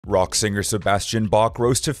Rock singer Sebastian Bach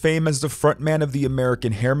rose to fame as the frontman of the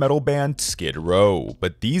American hair metal band Skid Row,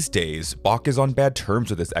 but these days, Bach is on bad terms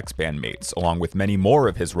with his ex-bandmates, along with many more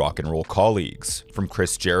of his rock and roll colleagues, from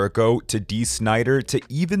Chris Jericho to Dee Snider to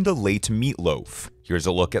even the late Loaf. Here's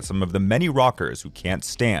a look at some of the many rockers who can't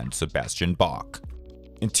stand Sebastian Bach.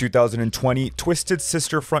 In 2020, Twisted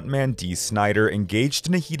Sister frontman Dee Snider engaged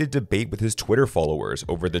in a heated debate with his Twitter followers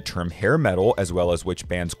over the term hair metal, as well as which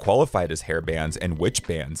bands qualified as hair bands and which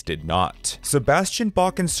bands did not. Sebastian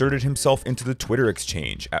Bach inserted himself into the Twitter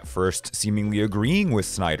exchange, at first seemingly agreeing with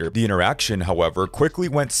Snider. The interaction, however, quickly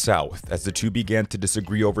went south as the two began to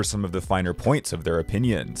disagree over some of the finer points of their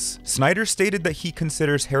opinions. Snider stated that he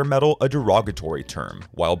considers hair metal a derogatory term,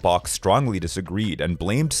 while Bach strongly disagreed and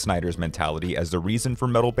blamed Snider's mentality as the reason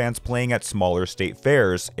for metal bands playing at smaller state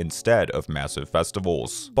fairs instead of massive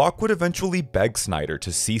festivals. Bach would eventually beg Snider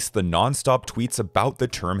to cease the non-stop tweets about the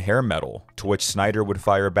term hair metal, to which Snider would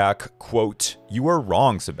fire back, quote, "You are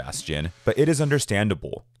wrong, Sebastian, but it is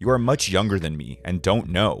understandable. You are much younger than me and don't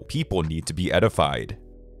know. People need to be edified."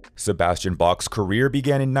 Sebastian Bach's career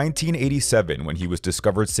began in 1987 when he was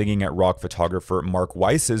discovered singing at rock photographer Mark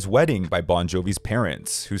Weiss's wedding by Bon Jovi's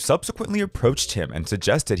parents, who subsequently approached him and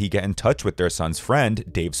suggested he get in touch with their son's friend,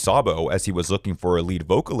 Dave Sabo, as he was looking for a lead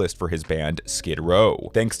vocalist for his band, Skid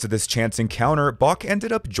Row. Thanks to this chance encounter, Bach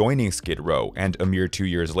ended up joining Skid Row and, a mere 2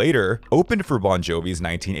 years later, opened for Bon Jovi's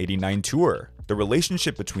 1989 tour. The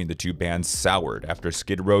relationship between the two bands soured after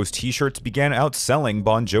Skid Row's t-shirts began outselling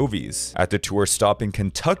Bon Jovi's. At the tour stop in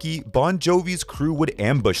Kentucky, Bon Jovi's crew would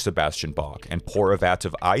ambush Sebastian Bach and pour a vat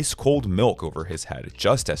of ice-cold milk over his head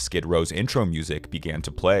just as Skid Row's intro music began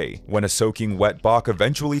to play. When a soaking wet Bach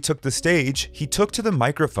eventually took the stage, he took to the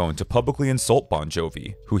microphone to publicly insult Bon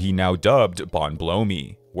Jovi, who he now dubbed Bon Blow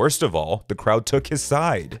Me. Worst of all, the crowd took his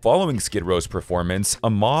side. Following Skid Row's performance, a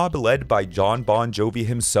mob led by John Bon Jovi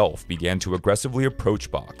himself began to aggressively approach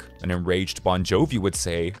Bach. An enraged Bon Jovi would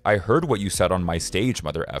say, "I heard what you said on my stage,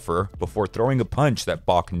 mother effer," before throwing a punch that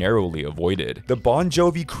Bach narrowly avoided. The Bon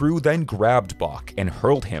Jovi crew then grabbed Bach and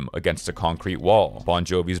hurled him against a concrete wall. Bon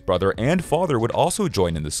Jovi's brother and father would also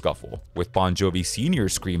join in the scuffle, with Bon Jovi Sr.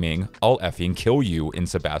 screaming, "I'll effing kill you," in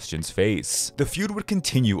Sebastian's face. The feud would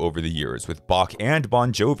continue over the years, with Bach and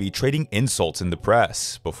Bon Jovi trading insults in the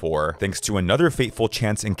press, before, thanks to another fateful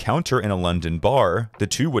chance encounter in a London bar, the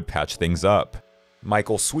two would patch things up.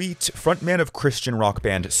 Michael Sweet, frontman of Christian rock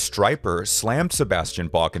band Stryper, slammed Sebastian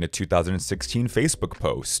Bach in a 2016 Facebook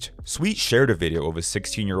post. Sweet shared a video of a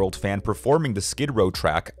 16-year-old fan performing the Skid Row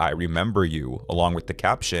track I Remember You, along with the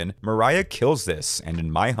caption, "Mariah kills this, and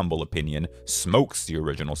in my humble opinion, smokes the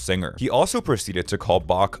original singer." He also proceeded to call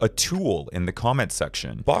Bach a tool in the comment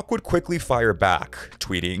section. Bach would quickly fire back,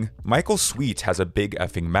 tweeting, "Michael Sweet has a big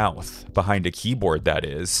effing mouth. Behind a keyboard, that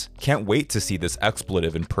is. Can't wait to see this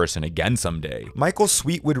expletive in person again someday." Michael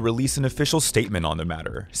Sweet would release an official statement on the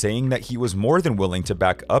matter, saying that he was more than willing to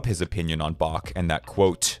back up his opinion on Bach and that,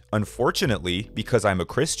 quote, "Unfortunately, because I'm a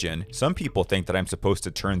Christian, some people think that I'm supposed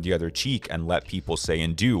to turn the other cheek and let people say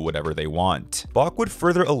and do whatever they want." Bach would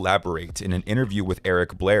further elaborate in an interview with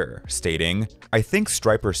Eric Blair, stating, "I think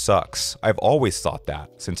Stryper sucks. I've always thought that,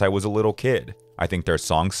 since I was a little kid. I think their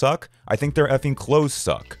songs suck. I think their effing clothes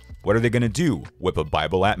suck. What are they gonna do? Whip a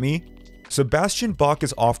Bible at me?" Sebastian Bach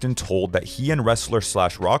is often told that he and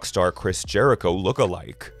wrestler/rock star Chris Jericho look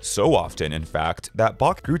alike. So often, in fact, that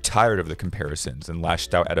Bach grew tired of the comparisons and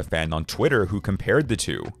lashed out at a fan on Twitter who compared the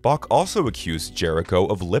two. Bach also accused Jericho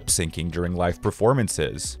of lip-syncing during live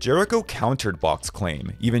performances. Jericho countered Bach's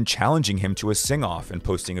claim, even challenging him to a sing-off and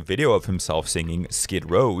posting a video of himself singing Skid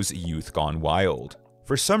Row's Youth Gone Wild.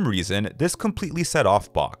 For some reason, this completely set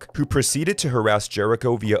off Bach, who proceeded to harass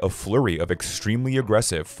Jericho via a flurry of extremely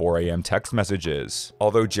aggressive 4 a.m. text messages.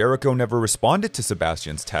 Although Jericho never responded to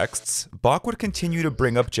Sebastian's texts, Bach would continue to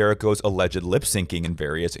bring up Jericho's alleged lip-syncing in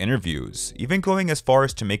various interviews, even going as far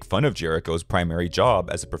as to make fun of Jericho's primary job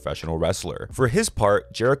as a professional wrestler. For his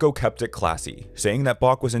part, Jericho kept it classy, saying that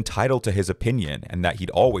Bach was entitled to his opinion and that he'd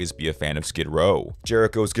always be a fan of Skid Row.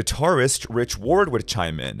 Jericho's guitarist, Rich Ward, would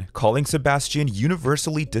chime in, calling Sebastian universally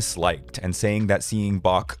disliked and saying that seeing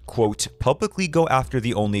Bach, quote, "publicly go after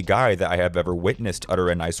the only guy that I have ever witnessed utter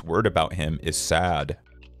a nice word about him is sad."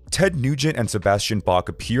 Ted Nugent and Sebastian Bach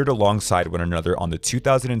appeared alongside one another on the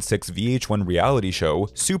 2006 VH1 reality show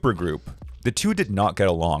Supergroup. The two did not get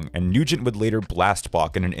along, and Nugent would later blast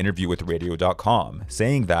Bach in an interview with Radio.com,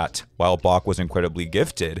 saying that, while Bach was incredibly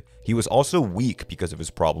gifted, he was also weak because of his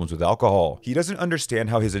problems with alcohol. He doesn't understand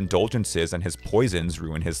how his indulgences and his poisons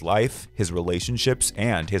ruin his life, his relationships,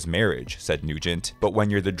 and his marriage, said Nugent. But when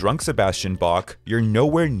you're the drunk Sebastian Bach, you're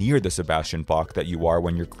nowhere near the Sebastian Bach that you are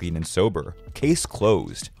when you're clean and sober. Case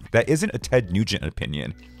closed. That isn't a Ted Nugent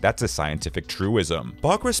opinion, that's a scientific truism.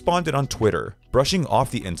 Bach responded on Twitter, brushing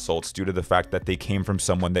off the insults due to the fact that they came from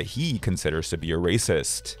someone that he considers to be a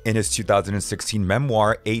racist. In his 2016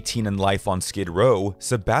 memoir, 18 and Life on Skid Row,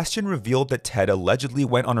 Sebastian revealed that Ted allegedly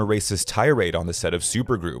went on a racist tirade on the set of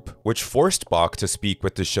Supergroup, which forced Bach to speak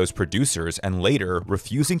with the show's producers and later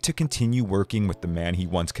refusing to continue working with the man he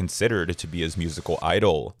once considered to be his musical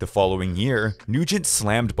idol. The following year, Nugent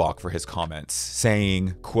slammed Bach for his comments,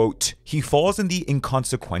 saying, quote, "He falls in the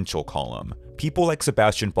inconsequential column. People like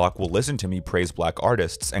Sebastian Bach will listen to me praise black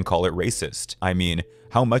artists and call it racist. I mean,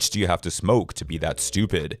 how much do you have to smoke to be that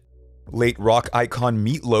stupid?" Late rock icon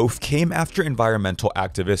Meat Loaf came after environmental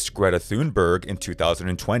activist Greta Thunberg in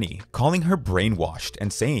 2020, calling her brainwashed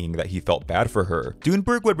and saying that he felt bad for her.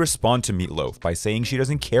 Thunberg would respond to Meat Loaf by saying she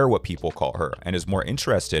doesn't care what people call her and is more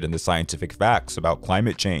interested in the scientific facts about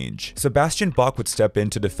climate change. Sebastian Bach would step in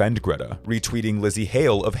to defend Greta, retweeting Lizzie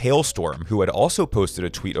Hale of Hailstorm, who had also posted a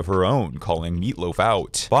tweet of her own calling Meat Loaf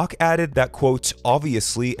out. Bach added that, quote,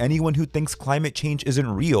 "Obviously, anyone who thinks climate change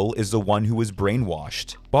isn't real is the one who is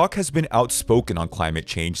brainwashed." Bach has been outspoken on climate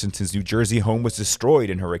change since his New Jersey home was destroyed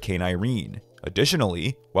in Hurricane Irene.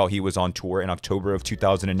 Additionally, while he was on tour in October of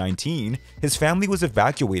 2019, his family was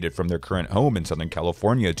evacuated from their current home in Southern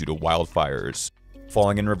California due to wildfires.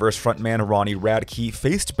 Falling in Reverse frontman Ronnie Radke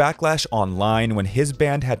faced backlash online when his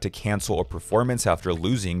band had to cancel a performance after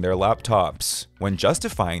losing their laptops. When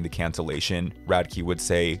justifying the cancellation, Radke would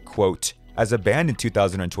say, quote, "As a band in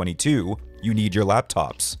 2022, you need your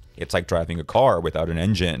laptops. It's like driving a car without an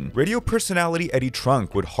engine." Radio personality Eddie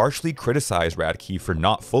Trunk would harshly criticize Radke for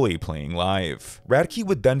not fully playing live. Radke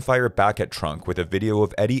would then fire back at Trunk with a video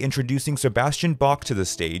of Eddie introducing Sebastian Bach to the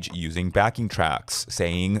stage using backing tracks,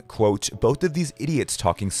 saying, quote, "Both of these idiots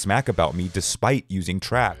talking smack about me despite using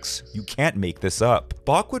tracks. You can't make this up."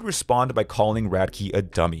 Bach would respond by calling Radke a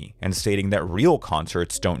dummy and stating that real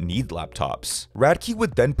concerts don't need laptops. Radke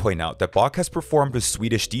would then point out that Bach has performed with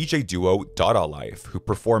Swedish DJ duo Dada Life, who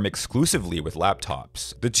perform exclusively with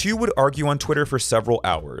laptops. The two would argue on Twitter for several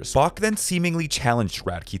hours. Bach then seemingly challenged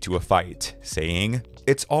Radke to a fight, saying,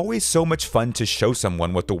 "It's always so much fun to show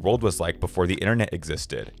someone what the world was like before the internet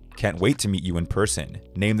existed. Can't wait to meet you in person.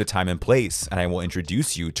 Name the time and place, and I will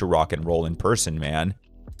introduce you to rock and roll in person, man."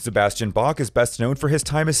 Sebastian Bach is best known for his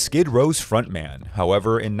time as Skid Row's frontman.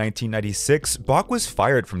 However, in 1996, Bach was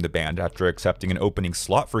fired from the band after accepting an opening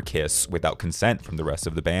slot for Kiss without consent from the rest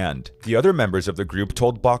of the band. The other members of the group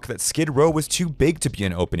told Bach that Skid Row was too big to be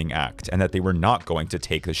an opening act and that they were not going to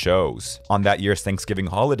take the shows. On that year's Thanksgiving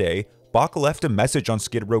holiday, Bach left a message on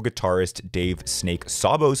Skid Row guitarist Dave "Snake"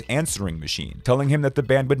 Sabo's answering machine, telling him that the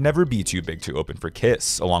band would never be too big to open for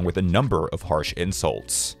Kiss, along with a number of harsh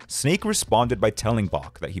insults. Snake responded by telling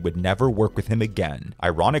Bach that he would never work with him again.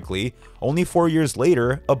 Ironically, only 4 years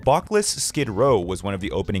later, a Bachless Skid Row was one of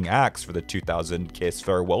the opening acts for the 2000 Kiss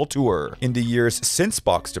farewell tour. In the years since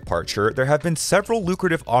Bach's departure, there have been several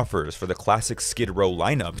lucrative offers for the classic Skid Row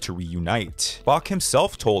lineup to reunite. Bach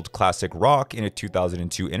himself told Classic Rock in a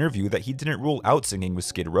 2002 interview that he didn't rule out singing with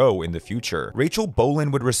Skid Row in the future. Rachel Bolan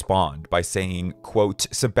would respond by saying, quote,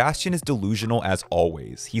 "Sebastian is delusional as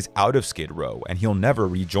always. He's out of Skid Row and he'll never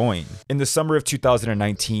rejoin." In the summer of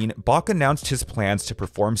 2019, Bach announced his plans to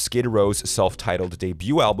perform Skid Row's self-titled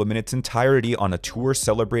debut album in its entirety on a tour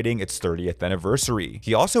celebrating its 30th anniversary.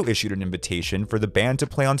 He also issued an invitation for the band to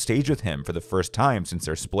play on stage with him for the first time since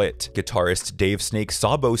their split. Guitarist Dave "Snake"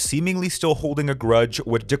 Sabo, seemingly still holding a grudge,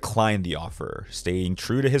 would decline the offer, staying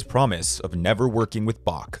true to his promise of never working with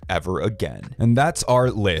Bach ever again. And that's our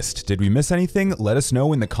list. Did we miss anything? Let us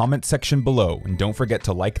know in the comment section below. And don't forget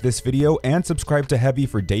to like this video and subscribe to Heavy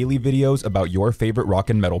for daily videos about your favorite rock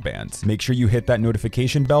and metal bands. Make sure you hit that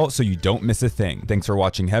notification bell so you don't miss a thing. Thanks for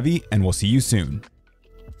watching Heavy, and we'll see you soon.